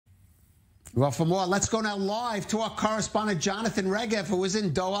Well, for more, let's go now live to our correspondent Jonathan Regev, who is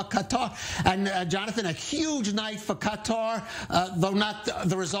in Doha, Qatar. And Jonathan, a huge night for Qatar, though not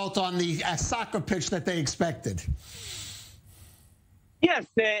the result on the soccer pitch that they expected. Yes,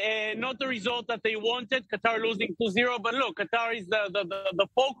 not the result that they wanted. Qatar losing 2-0. But look, Qatar is the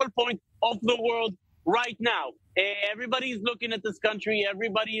focal point of the world right now. Everybody is looking at this country.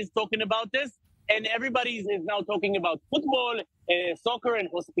 Everybody is talking about this. And everybody is now talking about football, soccer, and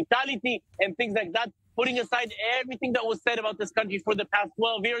hospitality, and things like that, putting aside everything that was said about this country for the past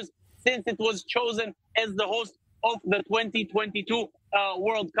 12 years since it was chosen as the host of the 2022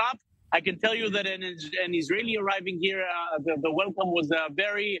 World Cup. I can tell you that an Israeli arriving here, the welcome was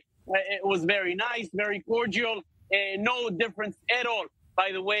very nice, very cordial, no difference at all,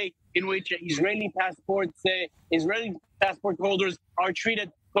 by the way, in which Israeli passport holders are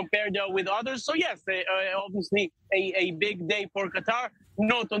treated compared with others. So yes, obviously a big day for Qatar,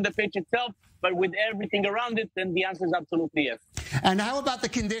 not on the pitch itself, but with everything around it, then the answer is absolutely yes. And how about the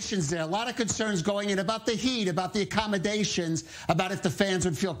conditions there? A lot of concerns going in about the heat, about the accommodations, about if the fans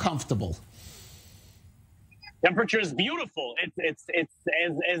would feel comfortable. Temperature is beautiful. It's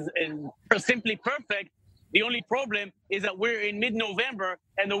simply perfect. The only problem is that we're in mid-November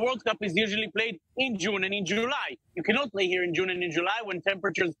and the World Cup is usually played in June and in July. You cannot play here in June and in July when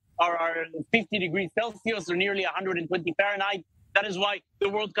temperatures are 50 degrees Celsius or nearly 120 Fahrenheit. That is why the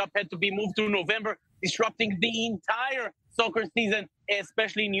World Cup had to be moved to November, disrupting the entire soccer season,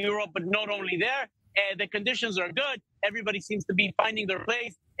 especially in Europe, but not only there. The conditions are good. Everybody seems to be finding their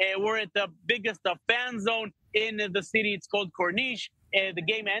place. We're at the biggest fan zone in the city. It's called Corniche. The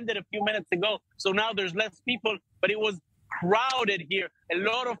game ended a few minutes ago, so now there's less people, but it was crowded here. A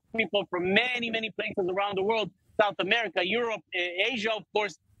lot of people from many places around the world, South America, Europe, Asia, of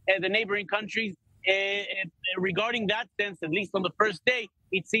course, the neighboring countries. Regarding that sense, at least on the first day,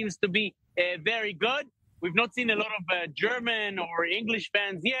 it seems to be very good. We've not seen a lot of German or English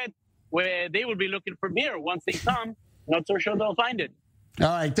fans yet, where they will be looking for beer once they come. Not so sure they'll find it. All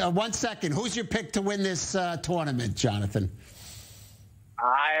right, 1 second. Who's your pick to win this tournament, Jonathan?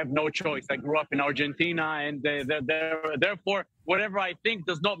 I have no choice. I grew up in Argentina, and therefore, whatever I think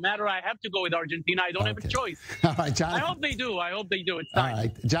does not matter. I have to go with Argentina. I don't have a choice. All right, Jonathan. I hope they do. It's time. All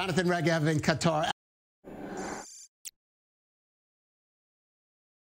right, Jonathan Regev in Qatar.